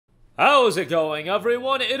How's it going,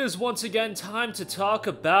 everyone? It is once again time to talk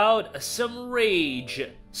about some rage.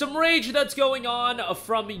 Some rage that's going on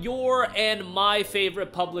from your and my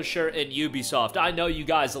favorite publisher in Ubisoft. I know you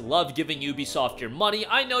guys love giving Ubisoft your money.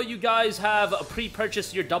 I know you guys have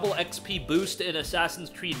pre-purchased your double XP boost in Assassin's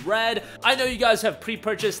Creed Red. I know you guys have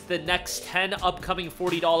pre-purchased the next 10 upcoming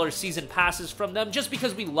 $40 season passes from them just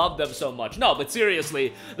because we love them so much. No, but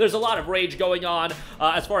seriously, there's a lot of rage going on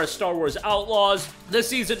as far as Star Wars Outlaws, the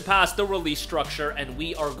season pass, the release structure, and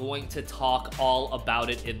we are going to talk all about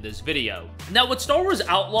it in this video. Now, what Star Wars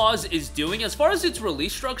Outlaws is doing as far as its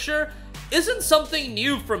release structure isn't something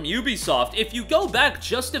new from Ubisoft. If you go back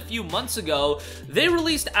just a few months ago, they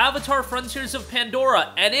released Avatar: Frontiers of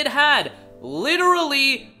Pandora, and it had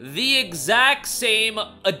literally the exact same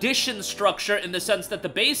edition structure in the sense that the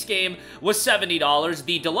base game was $70,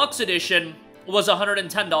 the deluxe edition was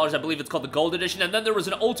 $110, I believe it's called the Gold Edition, and then there was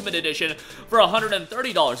an Ultimate Edition for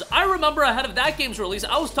 $130. I remember ahead of that game's release,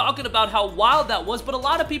 I was talking about how wild that was, but a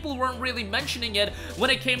lot of people weren't really mentioning it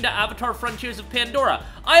when it came to Avatar: Frontiers of Pandora.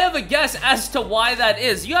 I have a guess as to why that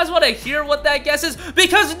is. You guys want to hear what that guess is?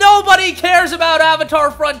 Because nobody cares about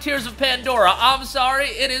Avatar: Frontiers of Pandora. I'm sorry,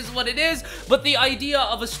 it is what it is, but the idea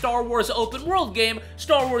of a Star Wars open world game,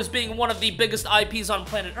 Star Wars being one of the biggest IPs on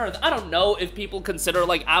planet Earth, I don't know if people consider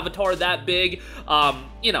like Avatar that big.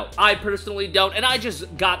 You know, I personally don't, and I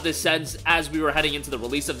just got the sense as we were heading into the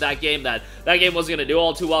release of that game that that game wasn't going to do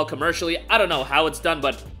all too well commercially. I don't know how it's done,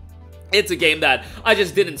 but it's a game that I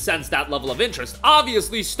just didn't sense that level of interest.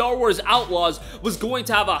 Obviously, Star Wars Outlaws was going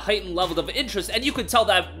to have a heightened level of interest, and you could tell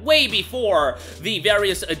that way before the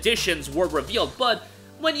various editions were revealed, but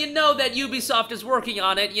when you know that Ubisoft is working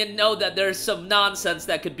on it, you know that there's some nonsense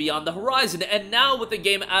that could be on the horizon. And now with a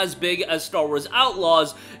game as big as Star Wars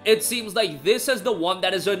Outlaws, it seems like this is the one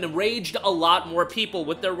that has enraged a lot more people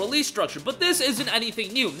with their release structure. But this isn't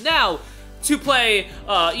anything new. Now, to play,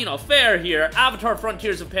 you know, fair here, Avatar: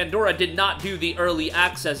 Frontiers of Pandora did not do the early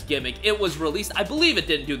access gimmick. It was released, I believe it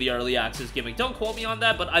didn't do the early access gimmick. Don't quote me on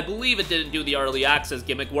that, but I believe it didn't do the early access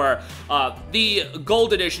gimmick where the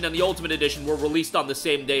Gold Edition and the Ultimate Edition were released on the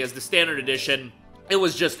same day as the Standard Edition. It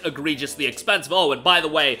was just egregiously expensive. Oh, and by the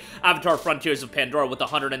way, Avatar: Frontiers of Pandora with the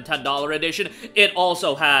 $110 edition, it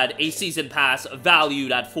also had a season pass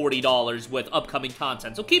valued at $40 with upcoming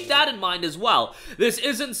content. So keep that in mind as well. This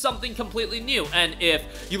isn't something completely new, and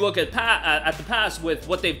if you look at the past with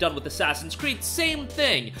what they've done with Assassin's Creed, same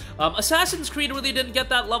thing. Assassin's Creed really didn't get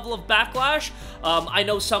that level of backlash. I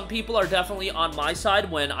know some people are definitely on my side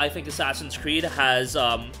when I think Assassin's Creed has,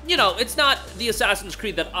 you know, it's not the Assassin's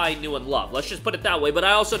Creed that I knew and loved. Let's just put it that way. But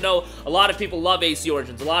I also know a lot of people love AC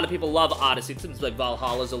Origins, a lot of people love Odyssey. It seems like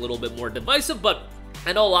Valhalla's a little bit more divisive, but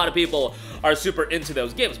I know a lot of people are super into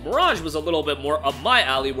those games. Mirage was a little bit more up my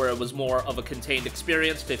alley, where it was more of a contained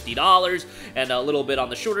experience, $50, and a little bit on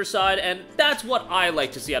the shorter side, and that's what I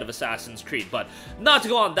like to see out of Assassin's Creed. But not to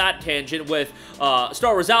go on that tangent, with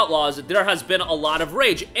Star Wars Outlaws, there has been a lot of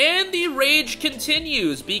rage, and the rage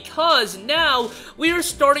continues, because now we are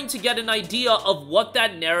starting to get an idea of what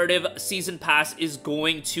that narrative season pass is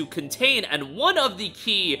going to contain, and one of the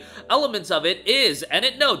key elements of it is, and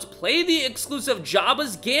it notes, play the exclusive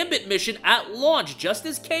Jabba's Gambit mission at launch. Just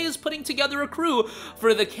as Kay is putting together a crew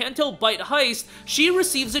for the Canto Bight heist, she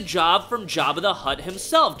receives a job from Jabba the Hutt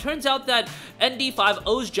himself. Turns out that ND5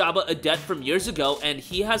 owes Jabba a debt from years ago, and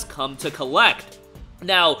he has come to collect.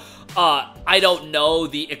 Now, I don't know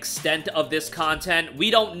the extent of this content.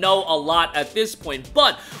 We don't know a lot at this point,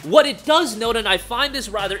 but what it does note, and I find this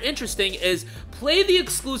rather interesting, is play the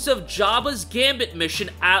exclusive Jabba's Gambit mission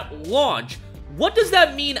at launch. What does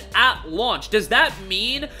that mean at launch? Does that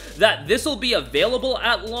mean that this will be available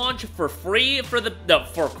at launch for free for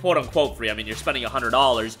for quote-unquote free? I mean, you're spending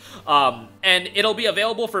 $100, and it'll be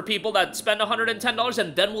available for people that spend $110,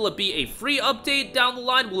 and then will it be a free update down the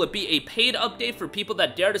line? Will it be a paid update for people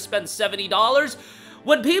that dare to spend $70?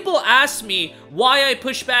 When people ask me why I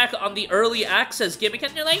push back on the early access gimmick,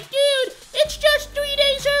 and they're like, dude, it's just 3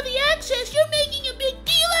 days early access, you're making a big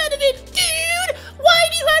deal out of it, dude! Why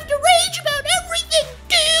do you have to rage about everything,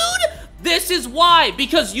 dude? This is why,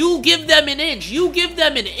 because you give them an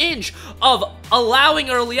inch of allowing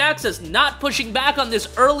early access, not pushing back on this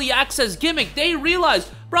early access gimmick. They realize,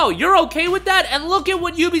 bro, you're okay with that? And look at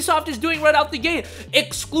what Ubisoft is doing right out the gate.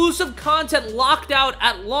 Exclusive content locked out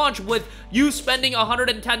at launch with you spending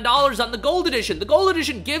 $110 on the Gold Edition. The Gold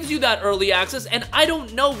Edition gives you that early access, and I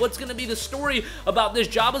don't know what's going to be the story about this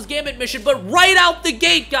Jabba's Gambit mission, but right out the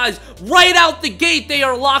gate, guys, right out the gate, they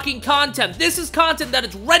are locking content. This is content that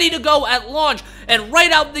is ready to go at launch, and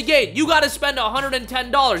right out the gate, you got to spend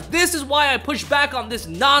 $110. This is why I push push back on this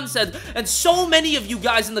nonsense, and so many of you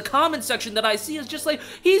guys in the comment section that I see is just like,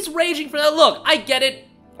 he's raging for that. Look, I get it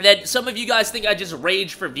that some of you guys think I just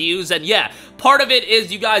rage for views, and yeah, part of it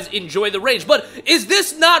is you guys enjoy the rage, but is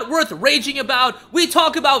this not worth raging about? We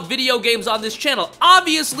talk about video games on this channel.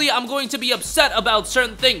 Obviously, I'm going to be upset about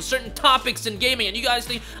certain things, certain topics in gaming, and you guys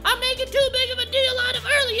think, I'm making too big of a deal out of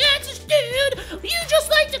early access, dude! You just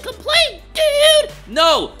like to complain, dude!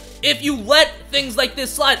 No! If you let things like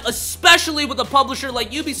this slide, especially with a publisher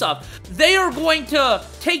like Ubisoft, they are going to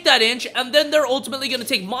take that inch, and then they're ultimately going to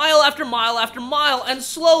take mile after mile after mile, and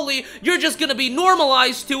slowly, you're just going to be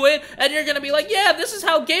normalized to it, and you're going to be like, yeah, this is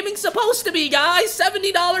how gaming's supposed to be, guys!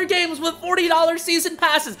 $70 games with $40 season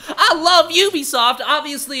passes. I love Ubisoft.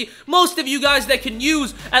 Obviously, most of you guys that can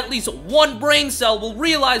use at least one brain cell will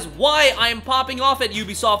realize why I am popping off at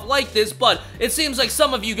Ubisoft like this, but it seems like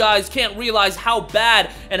some of you guys can't realize how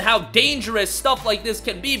bad and how dangerous stuff like this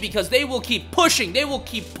can be, because they will keep pushing, they will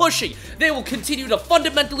keep pushing, they will continue to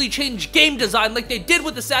fundamentally change game design like they did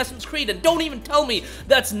with Assassin's Creed, and don't even tell me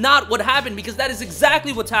that's not what happened, because that is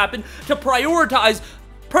exactly what's happened, to prioritize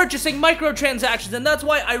purchasing microtransactions, and that's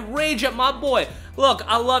why I rage at my boy. Look,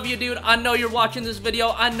 I love you, dude. I know you're watching this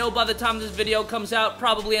video. I know by the time this video comes out,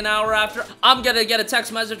 probably an hour after, I'm gonna get a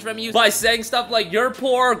text message from you by saying stuff like, you're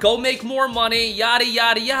poor, go make more money, yada,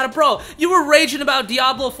 yada, yada. Bro, you were raging about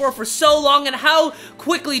Diablo 4 for so long, and how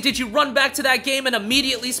quickly did you run back to that game and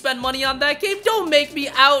immediately spend money on that game? Don't make me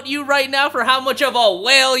out you right now for how much of a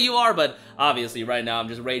whale you are, but obviously, right now, I'm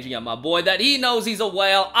just raging at my boy that he knows he's a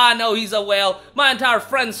whale. I know he's a whale. My entire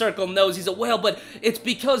friend circle knows he's a whale, but it's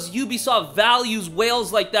because Ubisoft values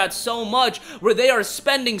whales like that so much, where they are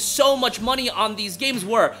spending so much money on these games,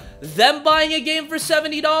 where them buying a game for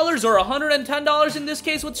 $70 or $110 in this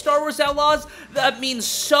case with Star Wars Outlaws, that means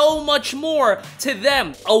so much more to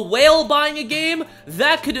them. A whale buying a game,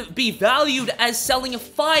 that could be valued as selling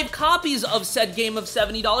 5 copies of said game of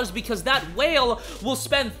 $70, because that whale will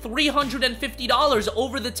spend $350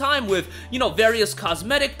 over the time with, you know, various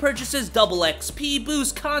cosmetic purchases, double XP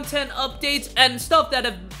boost, content updates, and stuff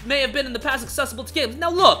that may have been in the past accessible to games.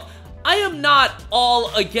 Now look, I am not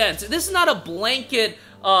all against, this is not a blanket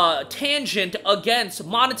tangent against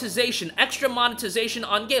monetization, extra monetization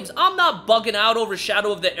on games. I'm not bugging out over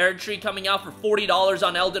Shadow of the Erdtree coming out for $40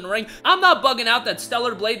 on Elden Ring. I'm not bugging out that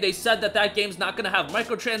Stellar Blade, they said that that game's not gonna have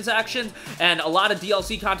microtransactions and a lot of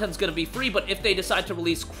DLC content's gonna be free, but if they decide to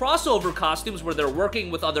release crossover costumes where they're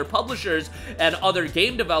working with other publishers and other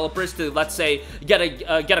game developers to, let's say, get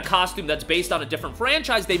a costume that's based on a different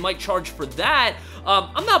franchise, they might charge for that.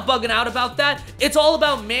 I'm not bugging out about that. It's all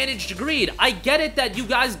about managed greed. I get it that you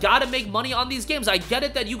guys gotta make money on these games. I get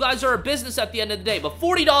it that you guys are a business at the end of the day, but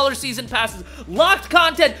 $40 season passes, locked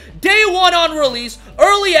content, day one on release,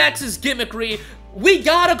 early access gimmickry, we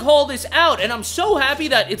gotta call this out, and I'm so happy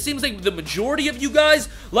that it seems like the majority of you guys,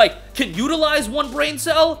 like, can utilize one brain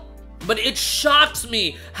cell, but it shocks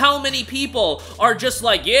me how many people are just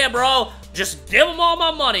like, yeah, bro, just give them all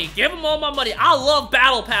my money. Give them all my money. I love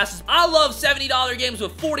battle passes. I love $70 games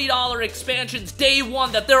with $40 expansions day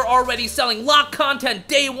one that they're already selling. Lock content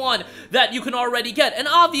day one that you can already get. And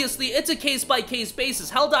obviously, it's a case-by-case basis.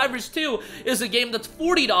 Helldivers 2 is a game that's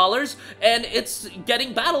 $40 and it's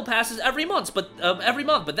getting battle passes every month. But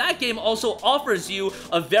that game also offers you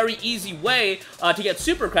a very easy way to get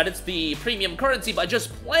super credits, the premium currency, by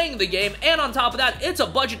just playing the game. And on top of that, it's a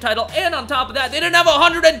budget title. And on top of that, they didn't have a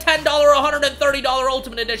 $110 or $130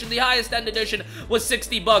 Ultimate Edition. The highest end edition was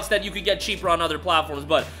 $60 that you could get cheaper on other platforms,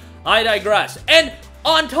 but I digress. And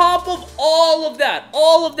on top of all of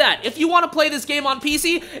that, if you want to play this game on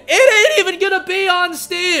PC, it ain't even gonna be on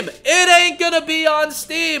Steam. It ain't gonna be on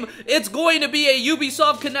Steam. It's going to be a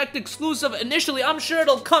Ubisoft Connect exclusive initially. I'm sure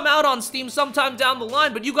it'll come out on Steam sometime down the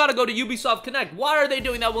line, but you gotta go to Ubisoft Connect. Why are they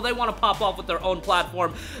doing that? Well, they want to pop off with their own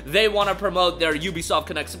platform. They want to promote their Ubisoft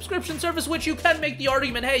Connect subscription service, which you can make the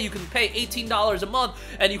argument, hey, you can pay $18 a month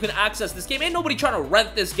and you can access this game. Ain't nobody trying to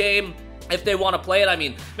rent this game. If they want to play it, I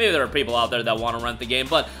mean, maybe there are people out there that want to rent the game,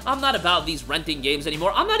 but I'm not about these renting games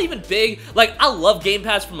anymore. I'm not even big, like, I love Game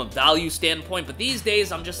Pass from a value standpoint, but these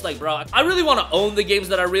days, I'm just like, bro, I really want to own the games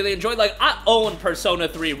that I really enjoy. Like, I own Persona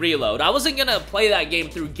 3 Reload. I wasn't gonna play that game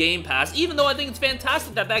through Game Pass, even though I think it's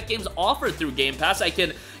fantastic that that game's offered through Game Pass. I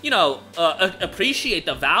can, you know, appreciate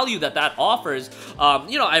the value that that offers.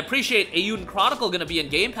 You know, I appreciate Eiyuden Chronicle gonna be in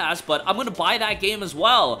Game Pass, but I'm gonna buy that game as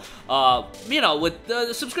well. You know, with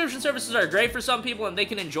the subscription services are great for some people and they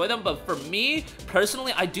can enjoy them, but for me,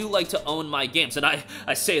 personally, I do like to own my games, and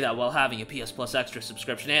I say that while having a PS Plus Extra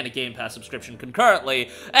subscription and a Game Pass subscription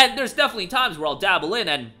concurrently, and there's definitely times where I'll dabble in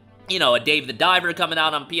and, you know, a Dave the Diver coming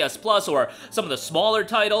out on PS Plus, or some of the smaller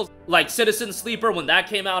titles, like Citizen Sleeper. When that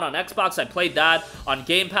came out on Xbox, I played that on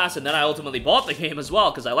Game Pass, and then I ultimately bought the game as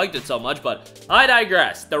well, because I liked it so much, but I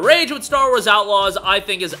digress. The rage with Star Wars Outlaws, I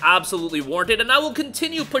think, is absolutely warranted, and I will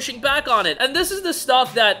continue pushing back on it. And this is the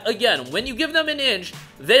stuff that, again, when you give them an inch,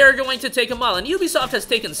 they are going to take a mile, and Ubisoft has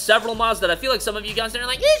taken several miles that I feel like some of you guys are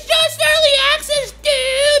like, it's just early access,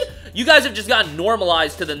 dude! You guys have just gotten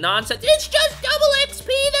normalized to the nonsense. It's just double XP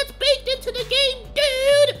that's baked into the game,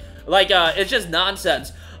 dude! Like, it's just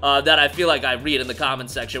nonsense that I feel like I read in the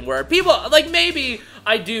comments section where people, like, maybe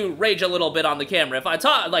I do rage a little bit on the camera if I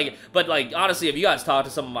talk, like, but, like, honestly, if you guys talk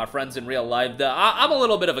to some of my friends in real life, I'm a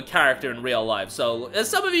little bit of a character in real life, so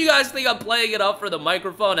some of you guys think I'm playing it up for the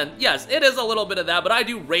microphone, and yes, it is a little bit of that, but I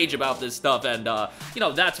do rage about this stuff, and, you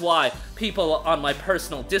know, that's why people on my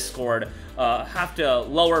personal Discord have to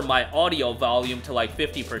lower my audio volume to, like,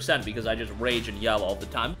 50% because I just rage and yell all the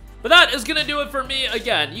time. But that is gonna do it for me.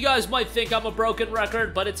 Again, you guys might think I'm a broken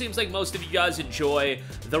record, but it seems like most of you guys enjoy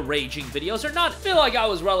the raging videos, or not. I feel like I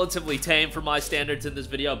was relatively tame for my standards in this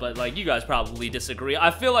video, but, like, you guys probably disagree.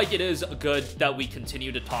 I feel like it is good that we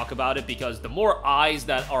continue to talk about it, because the more eyes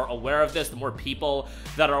that are aware of this, the more people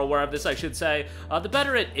that are aware of this, I should say, the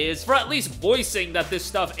better it is for at least voicing that this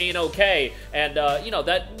stuff ain't okay, and, you know,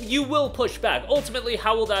 that you will push back. Ultimately,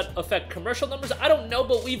 how will that affect commercial numbers? I don't know,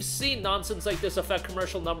 but we've seen nonsense like this affect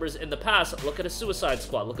commercial numbers in the past. Look at a Suicide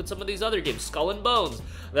Squad. Look at some of these other games, Skull and Bones,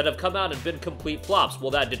 that have come out and been complete flops.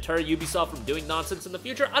 Will that deter Ubisoft from doing nonsense in the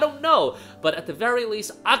future? I don't know, but at the very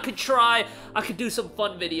least, I could try. I could do some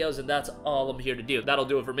fun videos, and that's all I'm here to do. That'll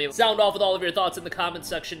do it for me. Sound off with all of your thoughts in the comments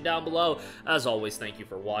section down below. As always, thank you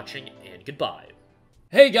for watching, and goodbye.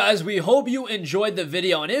 Hey guys, we hope you enjoyed the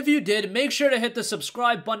video, and if you did, make sure to hit the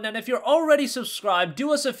subscribe button, and if you're already subscribed,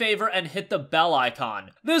 do us a favor and hit the bell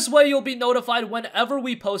icon. This way you'll be notified whenever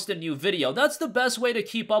we post a new video. That's the best way to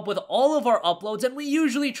keep up with all of our uploads, and we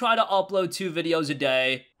usually try to upload 2 videos a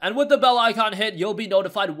day. And with the bell icon hit, you'll be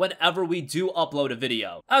notified whenever we do upload a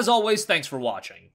video. As always, thanks for watching.